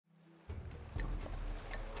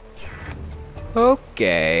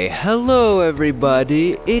Okay, hello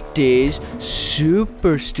everybody, it is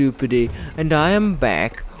Super Stupidity, and I am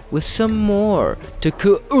back with some more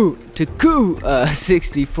Takua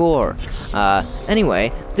 64.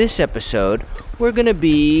 Anyway, this episode, we're gonna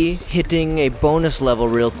be hitting a bonus level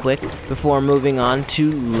real quick before moving on to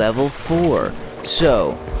level 4.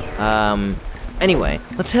 So, anyway,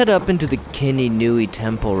 let's head up into the Mata Nui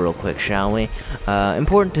temple real quick, shall we?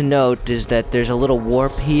 Important to note is that there's a little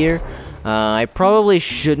warp here. I probably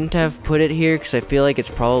shouldn't have put it here because I feel like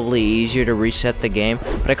it's probably easier to reset the game,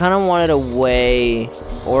 but I kind of wanted a way,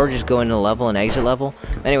 or just go into level and exit level.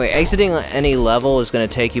 Anyway, exiting any level is going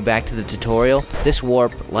to take you back to the tutorial. This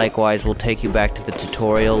warp, likewise, will take you back to the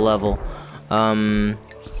tutorial level. I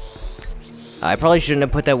probably shouldn't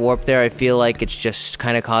have put that warp there. I feel like it just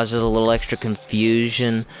kind of causes a little extra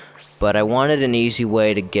confusion, but I wanted an easy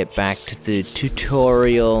way to get back to the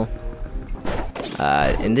tutorial.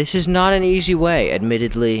 And this is not an easy way,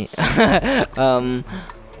 admittedly,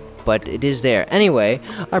 but it is there. Anyway,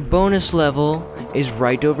 our bonus level is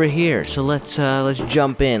right over here, so let's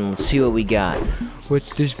jump in. Let's see what we got.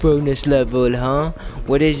 What's this bonus level, huh?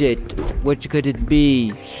 What is it? What could it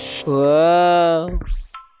be? Whoa!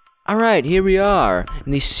 Alright, here we are,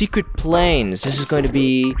 in these secret plains. This is going to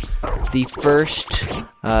be the first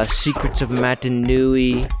Secrets of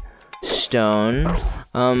Mata-Nui stone.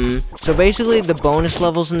 So basically the bonus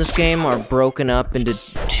levels in this game are broken up into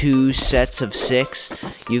 2 sets of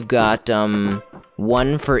 6. You've got,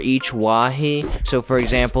 1 for each wahi. So for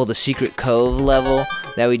example, the Secret Cove level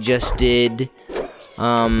that we just did,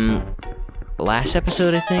 last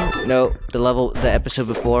episode, I think? No, the episode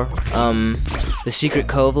before. The Secret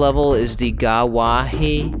Cove level is the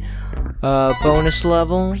Gawahi, bonus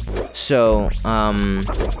level. So,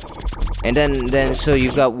 and then so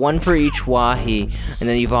you've got 1 for each wahi, and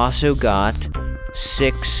then you've also got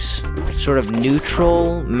 6 sort of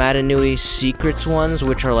neutral Mata-Nui secrets ones,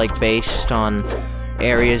 which are like based on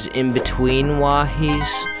areas in between wahis.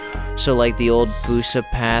 So like the old Fusa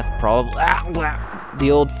path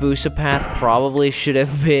probably should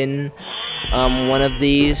have been one of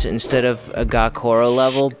these instead of a Ta-Koro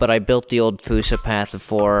level, but I built the old Fusa path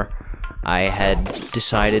before I had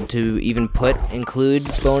decided to even include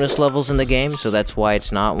bonus levels in the game, so that's why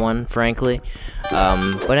it's not one, frankly.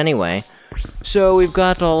 But anyway, so we've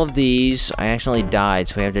got all of these. I accidentally died,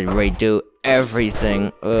 so we have to redo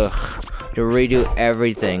everything. Ugh, to redo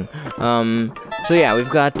everything. So yeah,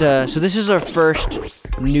 we've got, so this is our first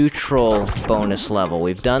neutral bonus level.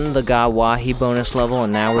 We've done the Gawahi bonus level,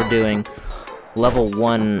 and now we're doing level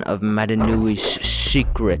 1 of Mata-Nui's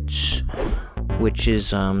secrets, which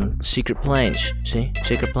is, Secret Plains. See?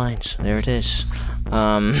 Secret Plains. There it is.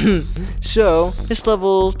 So, this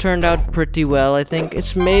level turned out pretty well, I think.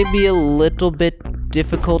 It's maybe a little bit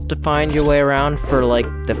difficult to find your way around for, like,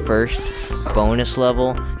 the first bonus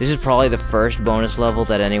level. This is probably the first bonus level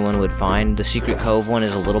that anyone would find. The Secret Cove one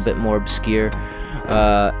is a little bit more obscure.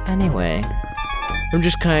 Anyway, I'm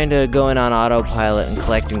just kinda going on autopilot and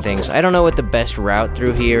collecting things. I don't know what the best route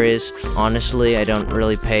through here is. Honestly, I don't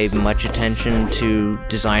really pay much attention to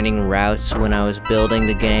designing routes when I was building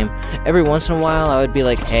the game. Every once in a while, I would be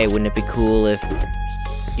like, hey, wouldn't it be cool if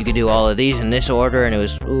you could do all of these in this order, and it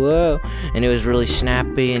was, whoa, and it was really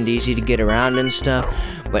snappy and easy to get around and stuff.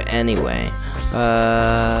 But anyway,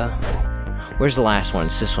 where's the last one?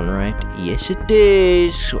 It's this one, right? Yes, it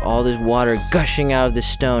is. All this water gushing out of this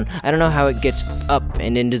stone. I don't know how it gets up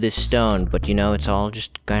and into this stone, but you know, it's all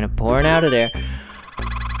just kind of pouring out of there.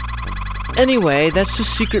 Anyway, that's the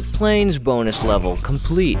Secret Plains bonus level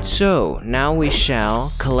complete. So, now we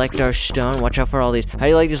shall collect our stone. Watch out for all these. How do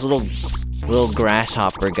you like this little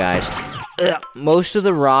grasshopper, guys? Ugh. Most of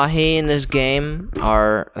the Rahi in this game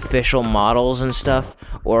are official models and stuff,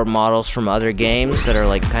 or models from other games that are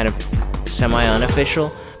like kind of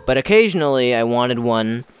semi-unofficial, but occasionally I wanted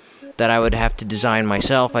one that I would have to design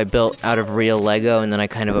myself. I built out of real Lego, and then I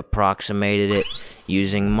kind of approximated it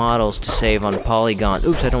using models to save on polygon.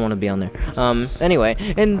 Oops, I don't want to be on there. Anyway,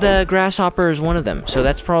 and the grasshopper is one of them, so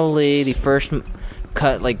that's probably the first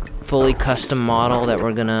fully custom model that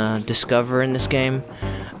we're gonna discover in this game.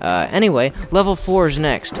 Anyway, level 4 is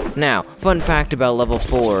next. Now, fun fact about level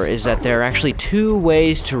 4 is that there are actually 2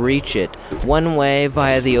 ways to reach it. One way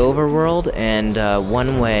via the overworld, and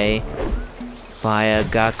one way via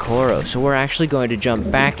Ta-Koro. So we're actually going to jump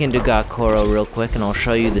back into Ta-Koro real quick, and I'll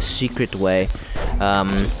show you the secret way.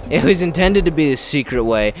 It was intended to be the secret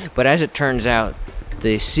way, but as it turns out,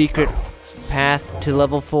 the secret path to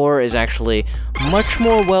level 4 is actually much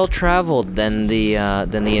more well-traveled than the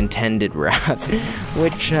intended route,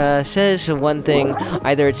 which says one thing.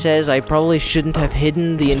 Either it says I probably shouldn't have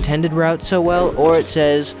hidden the intended route so well, or it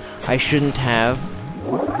says I shouldn't have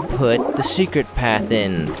put the secret path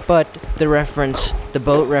in. But the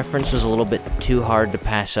boat reference was a little bit too hard to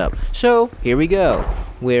pass up. So here we go.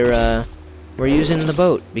 We're using the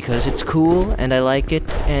boat because it's cool and I like it,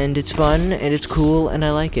 and it's fun and it's cool and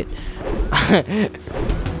I like it.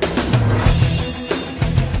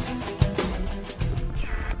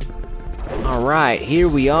 Alright, here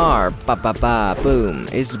we are. Boom.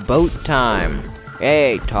 It's boat time.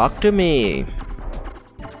 Hey, talk to me.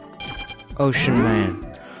 Ocean Man.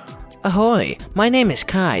 Ahoy! My name is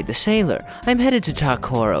Kai, the sailor. I'm headed to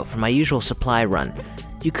Ta-Koro for my usual supply run.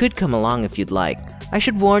 You could come along if you'd like. I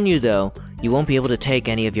should warn you though, you won't be able to take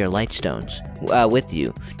any of your Lightstones with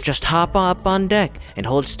you. Just hop up on deck and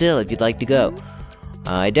hold still if you'd like to go.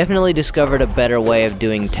 I definitely discovered a better way of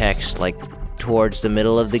doing text, like towards the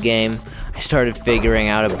middle of the game. I started figuring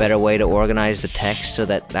out a better way to organize the text so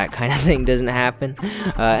that that kind of thing doesn't happen.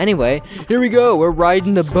 Anyway, here we go. We're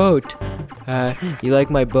riding the boat. You like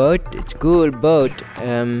my boat? It's a cool boat.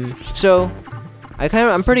 So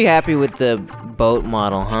I'm pretty happy with the boat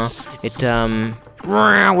model, huh?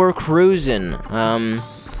 We're cruising.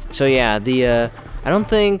 So yeah, I don't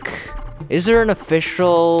think, is there an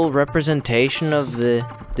official representation of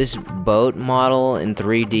this boat model in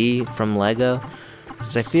 3D from LEGO?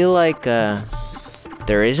 Because I feel like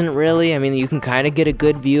there isn't really. I mean, you can kind of get a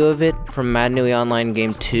good view of it from Mata Nui Online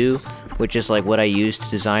Game 2, which is like what I used to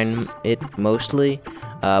design it mostly.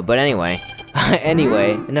 But anyway,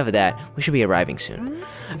 enough of that. We should be arriving soon.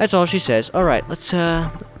 That's all she says. All right, let's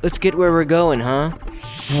get where we're going, huh?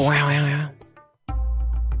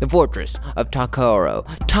 The Fortress of Ta-Koro,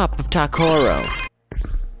 top of Ta-Koro.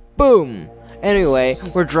 Boom. Anyway,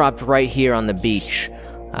 we're dropped right here on the beach,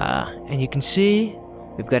 and you can see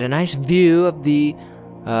we've got a nice view of the.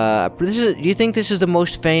 Do you think this is the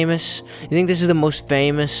most famous? You think this is the most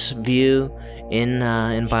famous view in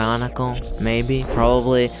Bionicle? Maybe,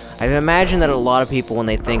 probably. I imagine that a lot of people, when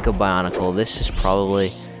they think of Bionicle, this is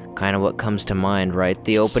probably kind of what comes to mind, right?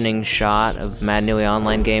 The opening shot of Mata Nui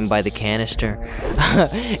Online Game by the canister.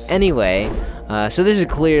 Anyway, so this is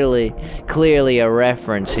clearly a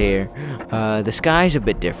reference here. The sky's a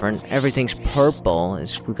bit different. Everything's purple.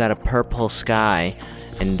 We've got a purple sky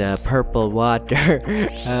and purple water.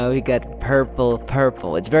 We got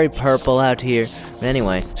purple. It's very purple out here. But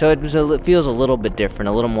anyway, so it feels a little bit different,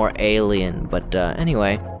 a little more alien. But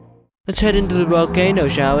anyway, let's head into the volcano,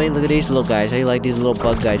 shall we? Look at these little guys. How you like these little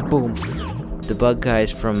bug guys? Boom. The bug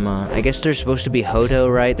guys from, I guess they're supposed to be Hodo,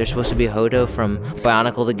 right? They're supposed to be Hodo from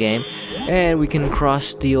Bionicle the game. And we can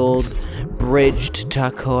cross the old bridge to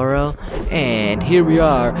Ta-Koro. And here we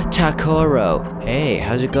are, Ta-Koro. Hey,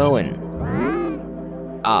 how's it going?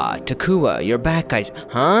 Ah, Takua, you're back,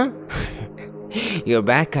 huh? You're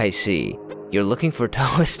back, I see. You're looking for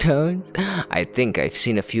Toa stones? I think I've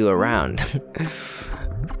seen a few around.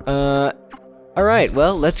 Alright,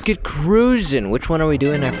 well, let's get cruising. Which one are we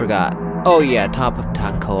doing? I forgot. Oh yeah, top of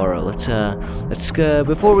Ta-Koro. Let's go,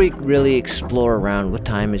 before we really explore around, what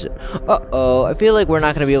time is it? Uh-oh, I feel like we're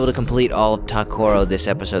not gonna be able to complete all of Ta-Koro this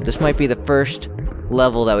episode. This might be the first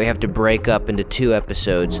level that we have to break up into 2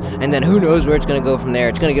 episodes, and then who knows where it's gonna go from there.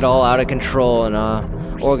 It's gonna get all out of control,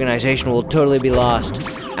 and organization will totally be lost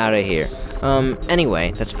out of here.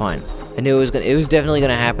 Anyway, that's fine. I knew it was definitely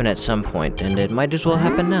gonna happen at some point, and it might as well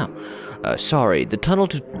happen now. Sorry, the tunnel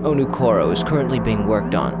to Onukoro is currently being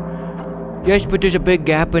worked on. Yes, but there's a big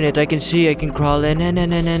gap in it. I can crawl in.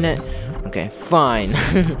 Okay, fine.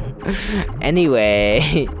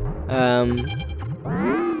 Anyway,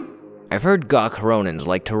 I've heard Gakronans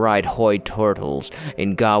like to ride Hoi turtles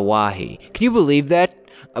in Gawahi. Can you believe that?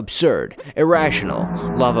 Absurd. Irrational.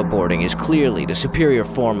 Lava boarding is clearly the superior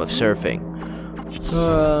form of surfing.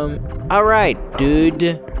 Alright,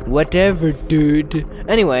 dude. Whatever, dude.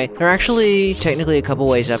 Anyway, there are actually technically a couple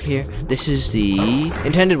ways up here. This is the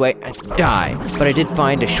intended way. I die. But I did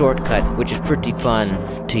find a shortcut, which is pretty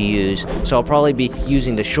fun to use. So I'll probably be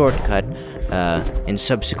using the shortcut in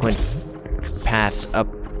subsequent paths up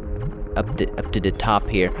to the top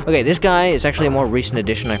here. Okay, this guy is actually a more recent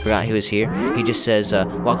addition. I forgot he was here. He just says,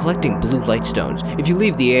 while collecting blue Lightstones, if you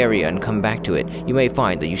leave the area and come back to it, you may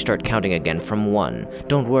find that you start counting again from 1.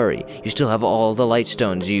 Don't worry, you still have all the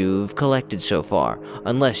Lightstones you've collected so far,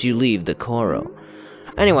 unless you leave the Koro.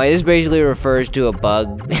 Anyway, this basically refers to a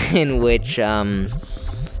bug in which,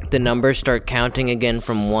 the numbers start counting again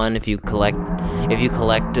from 1 if you collect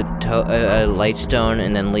a Lightstone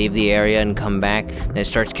and then leave the area and come back, and it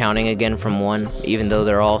starts counting again from 1, even though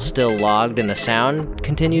they're all still logged and the sound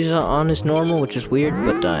continues on as normal, which is weird,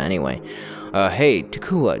 but anyway. Hey,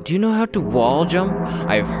 Takua, do you know how to wall jump?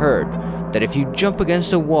 I've heard that if you jump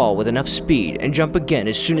against a wall with enough speed and jump again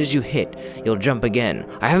as soon as you hit, you'll jump again.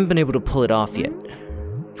 I haven't been able to pull it off yet.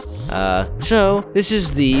 So, this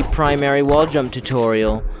is the primary wall jump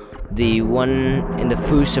tutorial. The one in the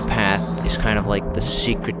Fusa path is kind of like the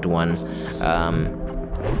secret one.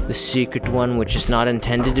 The secret one, which is not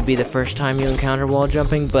intended to be the first time you encounter wall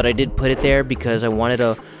jumping, but I did put it there because I wanted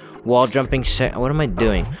a wall jumping set. What am I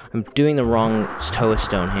doing? I'm doing the wrong Toa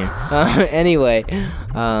stone here. Anyway,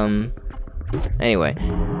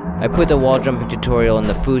 I put the wall jumping tutorial in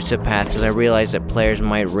the Fusa path because I realized that players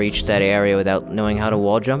might reach that area without knowing how to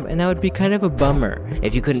wall jump, and that would be kind of a bummer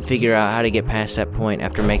if you couldn't figure out how to get past that point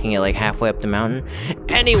after making it like halfway up the mountain.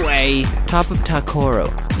 Anyway, top of Ta-Koro,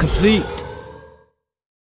 complete!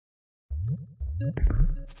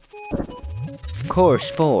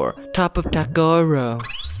 Course 4, top of Ta-Koro.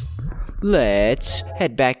 Let's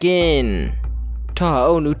head back in.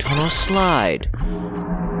 Ta-Onu tunnel slide.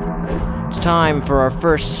 It's time for our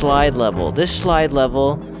first slide level. This slide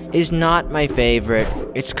level is not my favorite.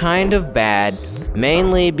 It's kind of bad,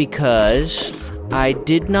 mainly because I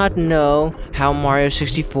did not know how Mario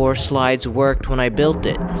 64 slides worked when I built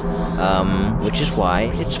it. Which is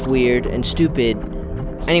why it's weird and stupid.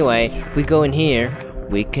 Anyway, if we go in here,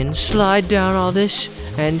 we can slide down all this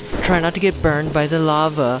and try not to get burned by the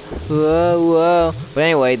lava. Whoa, whoa. But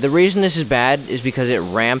anyway, the reason this is bad is because it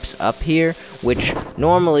ramps up here, which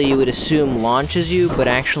normally you would assume launches you, but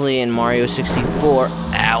actually in Mario 64...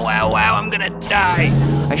 Ow, ow, ow, I'm gonna die!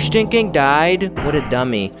 I stinking died? What a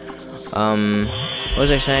dummy. What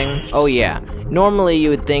was I saying? Oh yeah, normally you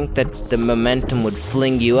would think that the momentum would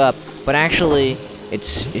fling you up, but actually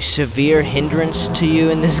it's a severe hindrance to you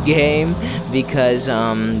in this game because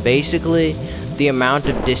basically the amount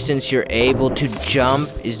of distance you're able to jump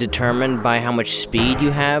is determined by how much speed you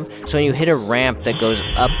have. So when you hit a ramp that goes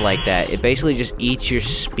up like that, it basically just eats your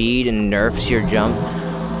speed and nerfs your jump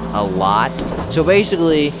a lot. So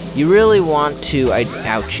basically, you really want to,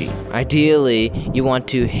 ouchie, ideally, you want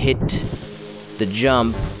to hit the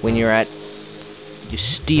jump when you're at your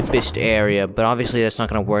steepest area, but obviously that's not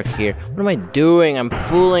gonna work here. What am I doing? I'm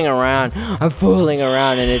fooling around.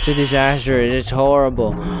 And it's a disaster. It's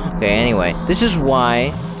horrible. Okay, anyway, this is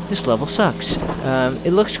why this level sucks.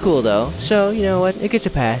 It looks cool though, so you know what? It gets a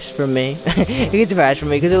pass from me. It gets a pass from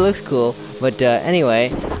me because it looks cool. But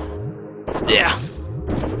anyway, yeah.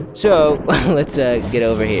 So let's get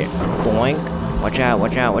over here. Boink. Watch out!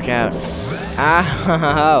 Watch out! Watch out!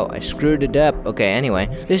 Ah! I screwed it up. Okay. Anyway,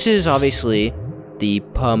 this is obviously the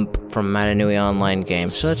pump from Mata Nui Online Game,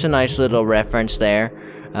 so that's a nice little reference there.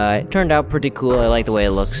 It turned out pretty cool. I like the way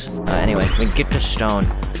it looks. Anyway, we get the stone.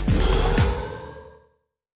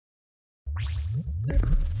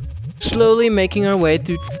 Slowly making our way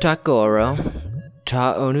through Ta-Koro.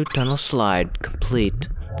 Ta-Onu tunnel slide complete.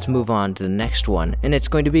 Let's move on to the next one, and it's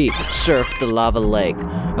going to be Surf the Lava Lake.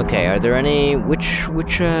 Okay, are there any... Which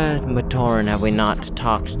Matoran have we not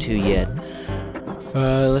talked to yet?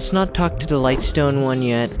 Let's not talk to the Lightstone one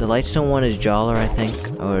yet. The Lightstone one is Jaller, I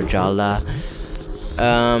think. Or Jala.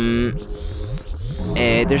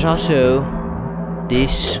 There's also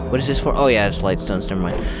this. What is this for? Oh yeah, it's Lightstones, never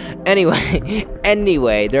mind.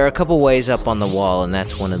 Anyway, there are a couple ways up on the wall, and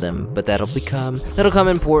that's one of them. But that'll come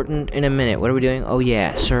important in a minute. What are we doing? Oh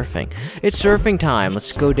yeah, surfing. It's surfing time.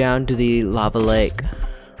 Let's go down to the lava lake.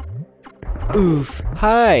 Oof.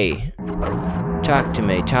 Hi. Talk to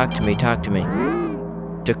me.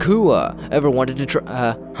 Takua, ever wanted to try,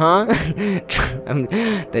 huh?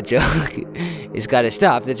 The joke is gotta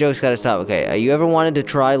stop. The joke's gotta stop. Okay, you ever wanted to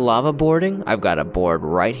try lava boarding? I've got a board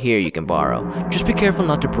right here you can borrow. Just be careful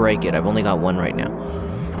not to break it. I've only got one right now.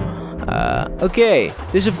 Okay.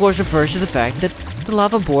 This, of course, refers to the fact that the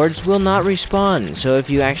lava boards will not respawn. So if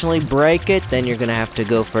you actually break it, then you're gonna have to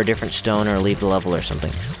go for a different stone or leave the level or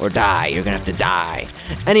something. Or die. You're gonna have to die.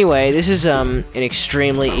 Anyway, this is, an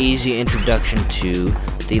extremely easy introduction to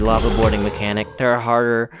the lava boarding mechanic. There are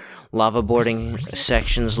harder lava boarding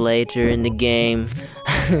sections later in the game.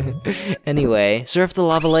 Anyway, Surf the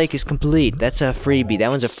Lava Lake is complete. That's a freebie. That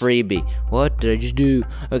one's a freebie. What did I just do?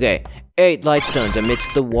 Okay, 8 Lightstones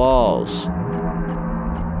amidst the walls.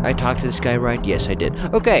 I talked to this guy right? Yes, I did.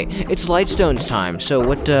 Okay, it's Lightstones time. So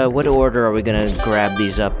what order are we gonna grab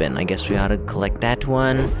these up in? I guess we ought to collect that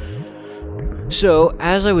one. So,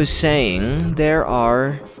 as I was saying, there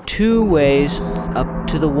are 2 ways up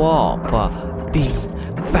to the wall.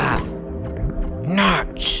 Bop.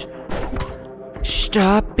 Notch.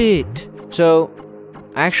 Stop it. So,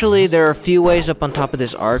 actually, there are a few ways up on top of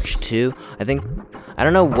this arch, too. I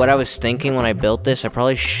don't know what I was thinking when I built this. I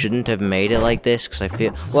probably shouldn't have made it like this, because I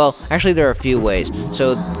feel... Well, actually, there are a few ways.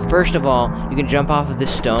 So, first of all, you can jump off of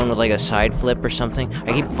this stone with, like, a side flip or something.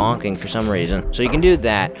 I keep bonking for some reason. So, you can do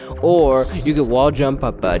that. Or, you could wall jump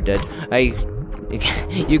up,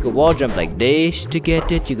 you could wall jump like this to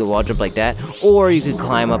get it. You could wall jump like that. Or you could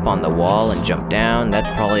climb up on the wall and jump down. That's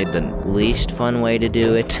probably the least fun way to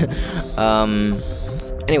do it.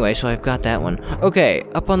 Anyway, so I've got that one. Okay,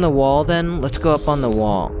 up on the wall then. Let's go up on the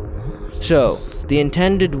wall. So, the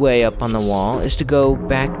intended way up on the wall is to go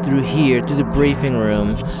back through here, through the briefing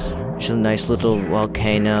room. There's a nice little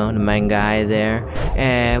volcano, the main guy there.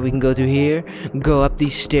 And we can go through here, go up the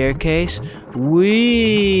staircase.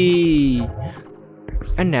 Whee!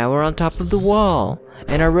 And now we're on top of the wall.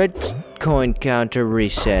 And our red coin counter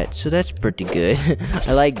reset. So that's pretty good.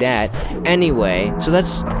 I like that. Anyway, so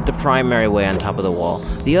that's the primary way on top of the wall.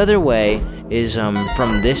 The other way is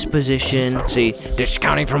from this position. See, they're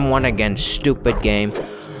counting from 1 again. Stupid game.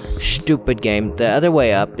 Stupid game. The other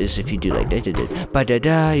way up is if you do like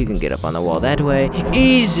da-da-da, you can get up on the wall that way.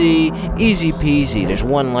 Easy. Easy peasy. There's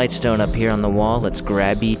 1 lightstone up here on the wall. Let's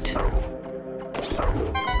grab it.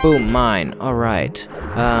 Boom, mine. Alright.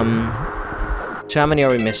 So how many are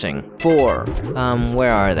we missing? 4.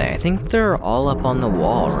 Where are they? I think they're all up on the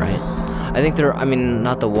wall, right? I think they're, I mean,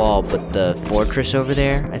 not the wall, but the fortress over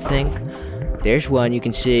there, I think. There's one, you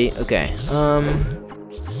can see. Okay,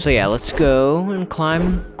 so yeah, let's go and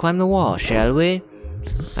climb the wall, shall we?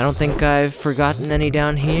 I don't think I've forgotten any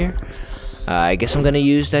down here. I guess I'm gonna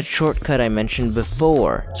use that shortcut I mentioned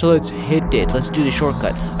before. So let's hit it. Let's do the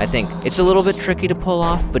shortcut. I think it's a little bit tricky to pull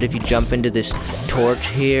off, but if you jump into this torch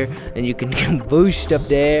here, and you can boost up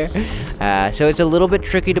there. So it's a little bit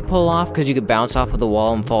tricky to pull off, because you could bounce off of the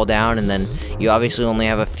wall and fall down, and then you obviously only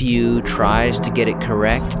have a few tries to get it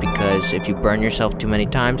correct, because if you burn yourself too many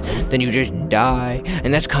times, then you just die,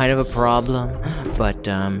 and that's kind of a problem. But,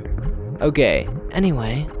 okay.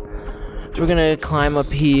 Anyway. So we're gonna climb up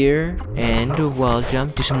here and do a wall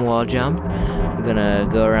jump, do some wall jump. We're gonna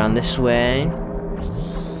go around this way.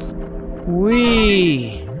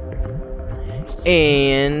 Whee!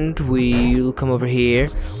 And we'll come over here.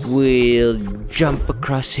 We'll jump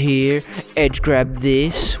across here, edge grab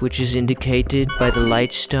this, which is indicated by the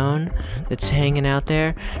lightstone that's hanging out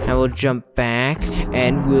there. Now we'll jump back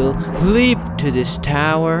and we'll leap to this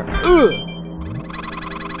tower.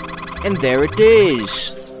 And there it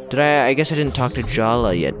is. I guess I didn't talk to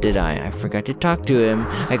Jala yet, did I? I forgot to talk to him.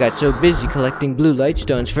 I got so busy collecting blue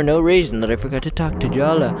lightstones for no reason that I forgot to talk to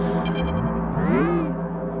Jala.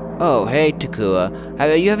 Oh, hey,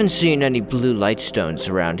 Takua. You haven't seen any blue lightstones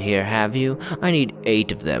around here, have you? I need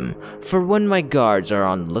 8 of them, for when my guards are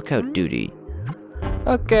on lookout duty.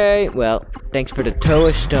 Okay, well, thanks for the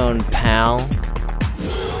Toa stone, pal.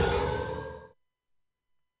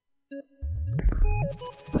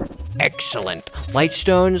 Excellent.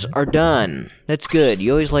 Lightstones are done. That's good.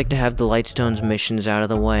 You always like to have the Lightstones missions out of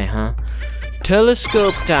the way, huh?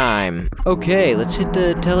 Telescope time. Okay, let's hit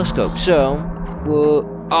the telescope. So,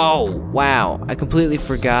 oh, wow. I completely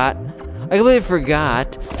forgot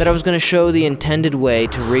that I was going to show the intended way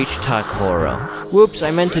to reach Ta-Koro. Whoops, I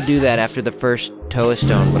meant to do that after the first Toa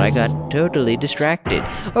stone, but I got totally distracted.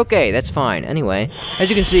 Okay, that's fine. Anyway, as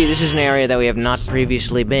you can see, this is an area that we have not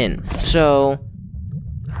previously been. So,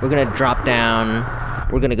 we're gonna drop down.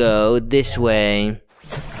 We're gonna go this way.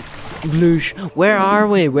 Bloosh. Where are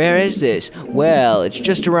we? Where is this? Well, it's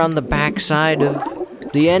just around the back side of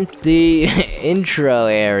the intro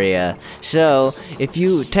area. So, if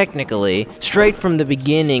you technically, straight from the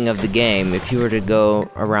beginning of the game, if you were to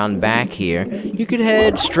go around back here, you could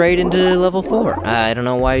head straight into level 4. I don't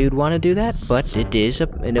know why you'd want to do that, but it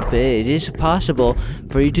is possible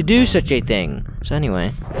for you to do such a thing. So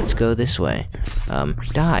anyway, let's go this way.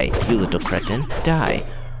 Die, you little cretin, die.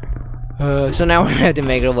 So now we're gonna have to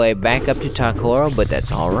make our way back up to Ta-Koro, but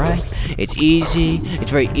that's alright. It's easy.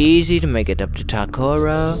 It's very easy to make it up to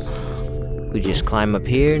Ta-Koro. We just climb up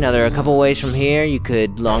here. Now there are a couple ways from here. You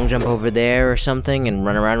could long jump over there or something and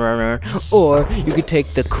run around. Or you could take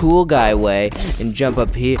the cool guy way and jump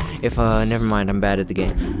up here. Never mind, I'm bad at the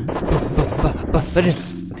game.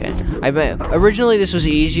 Okay. Originally this was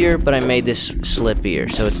easier, but I made this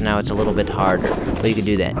slippier, so now it's a little bit harder. But you can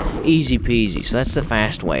do that. Easy peasy. So that's the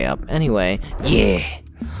fast way up. Anyway, yeah.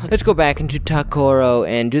 Let's go back into Ta-Koro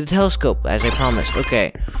and do the telescope, as I promised.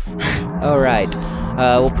 Okay. Alright.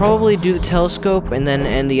 We'll probably do the telescope and then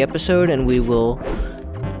end the episode, and we will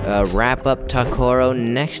wrap up Ta-Koro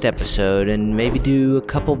next episode and maybe do a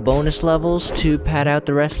couple bonus levels to pad out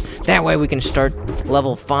the rest. That way we can start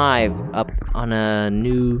level 5 up on a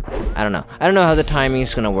new... I don't know how the timing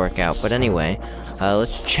is gonna work out, but anyway,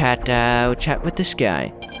 let's chat with this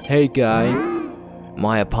guy. Hey guy,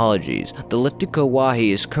 my apologies. The Liftico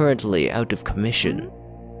Wahi is currently out of commission.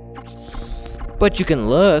 But you can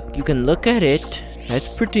look at it.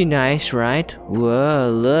 That's pretty nice, right?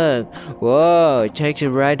 Whoa, look. Whoa, it takes it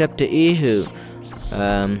right up to Ihu.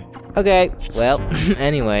 Okay, well,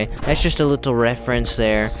 anyway, that's just a little reference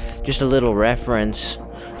there. Just a little reference.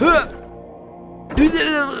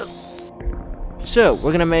 So,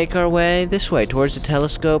 we're gonna make our way this way, towards the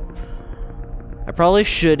telescope. I probably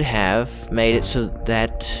should have made it so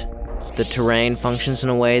that the terrain functions in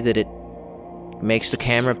a way that it makes the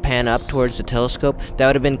camera pan up towards the telescope. That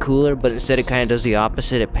would have been cooler, but instead it kind of does the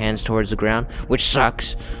opposite. It pans towards the ground, which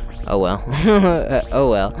sucks. Oh well. Oh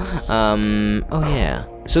well. Oh yeah.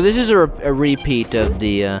 So this is a repeat of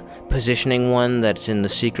the positioning one that's in the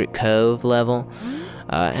Secret Cove level.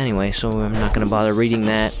 Anyway, so I'm not gonna bother reading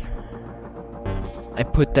that. I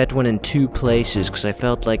put that one in 2 places because I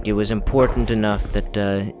felt like it was important enough that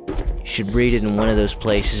you should read it in one of those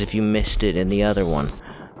places if you missed it in the other one.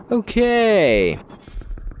 Okay.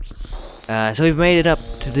 So we've made it up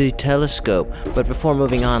to the telescope, but before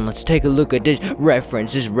moving on, let's take a look at this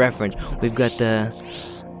reference. We've got the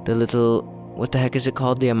little, what the heck is it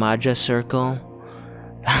called? The Amaja circle.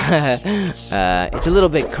 It's a little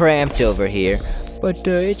bit cramped over here, but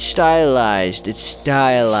it's stylized. It's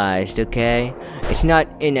stylized, okay? It's not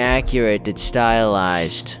inaccurate. It's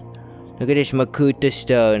stylized. Look at this Makuta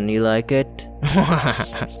stone. You like it?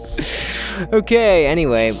 Okay,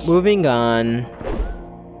 anyway, moving on.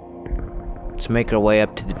 Let's make our way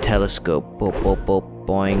up to the telescope.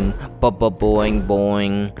 Boing, boing,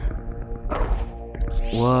 boing.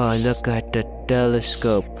 Whoa, look at the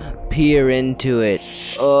telescope. Peer into it.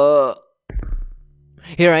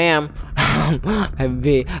 Here I am.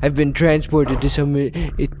 I've been transported to some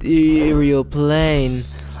ethereal plane.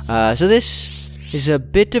 So this is a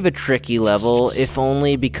bit of a tricky level, if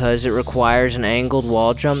only because it requires an angled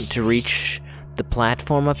wall jump to reach the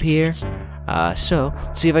platform up here. So,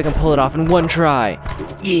 let's see if I can pull it off in one try.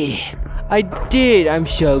 Yeah, I did! I'm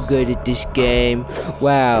so good at this game.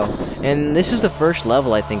 Wow. And this is the first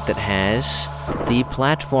level, I think, that has the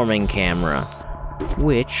platforming camera,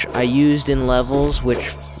 which I used in levels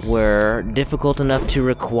which were difficult enough to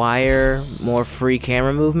require more free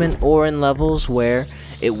camera movement, or in levels where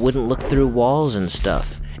it wouldn't look through walls and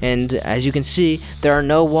stuff. And as you can see, there are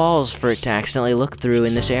no walls for it to accidentally look through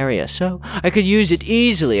in this area, so I could use it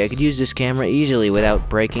easily. I could use this camera easily without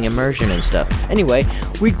breaking immersion and stuff. Anyway,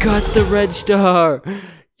 we got the red star!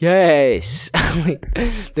 Yes!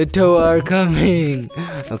 The Toa are coming!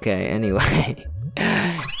 Okay, anyway.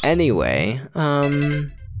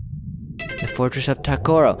 The Fortress of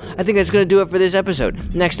Ta-Koro. I think that's gonna do it for this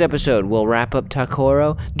episode. Next episode, we'll wrap up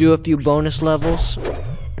Ta-Koro, do a few bonus levels,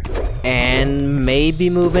 and maybe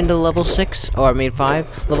move into level 6, or I mean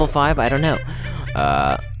 5, level 5, I don't know.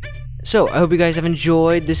 So, I hope you guys have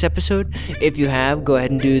enjoyed this episode. If you have, go ahead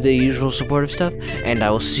and do the usual supportive stuff, and I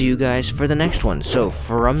will see you guys for the next one. So,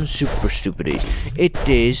 from Super Stupidity, it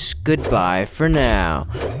is goodbye for now.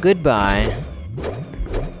 Goodbye.